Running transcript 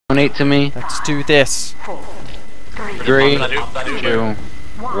Donate to me. Let's do this. 3, 2,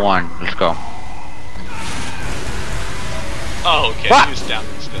 1. Let's go. Oh, okay. What? He was down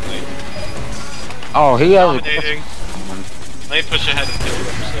instantly. Oh, he has Dominating. Let me push ahead and kill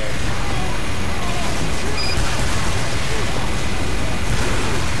whoever's there.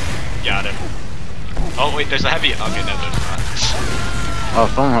 Got him. Oh wait, there's a heavy. Okay, no, there's not. Oh,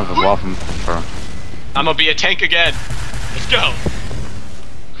 someone has a waffen for. I'm gonna be a tank again. Let's go.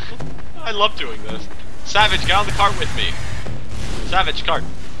 I love doing this. Savage, get on the cart with me. Savage, cart.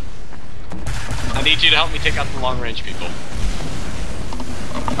 I need you to help me take out the long range people.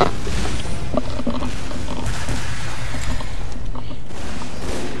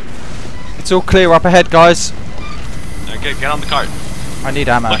 It's all clear up ahead, guys. Okay, get on the cart. I need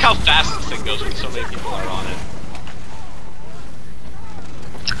ammo. Look how fast this thing goes when so many people are on it.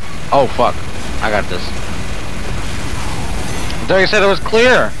 Oh fuck! I got this. I thought you said it was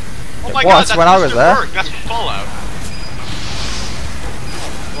clear. Oh my It god, was that's when I was Mr. there. Berg. That's from Fallout.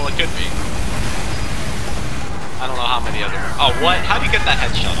 Well, it could be. I don't know how many other. Oh, what? How do you get that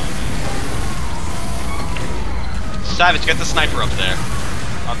headshot on? Savage, get the sniper up there.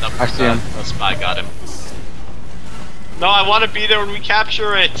 Oh, no, I see him. The spy got him. No, I want to be there when we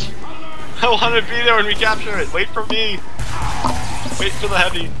capture it. I want to be there when we capture it. Wait for me. Wait for the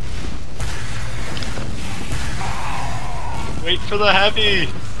heavy. Wait for the heavy.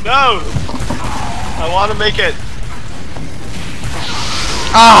 No! I want to make it.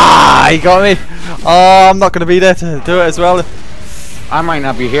 Ah, he got me. Oh, I'm not going to be there to do it as well. I might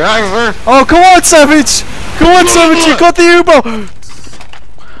not be here either. Oh, come on, Savage! Come on, Savage, you got the Uber!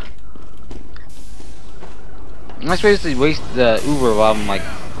 I'm supposed to waste the Uber while I'm like.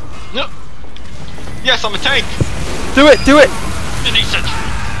 No. Yes, I'm a tank. Do it, do it! Mini sentry.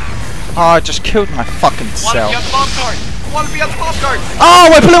 Oh, I just killed my fucking Want to self. be on the bomb cart. Want to be on the bomb cart.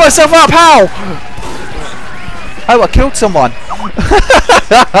 Oh, I blew myself up, how? Oh, I killed someone.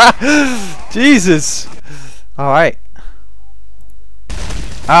 Jesus. Alright.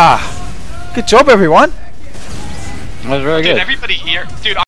 Ah. Good job, everyone. That was very Dude, good. everybody here. Dude,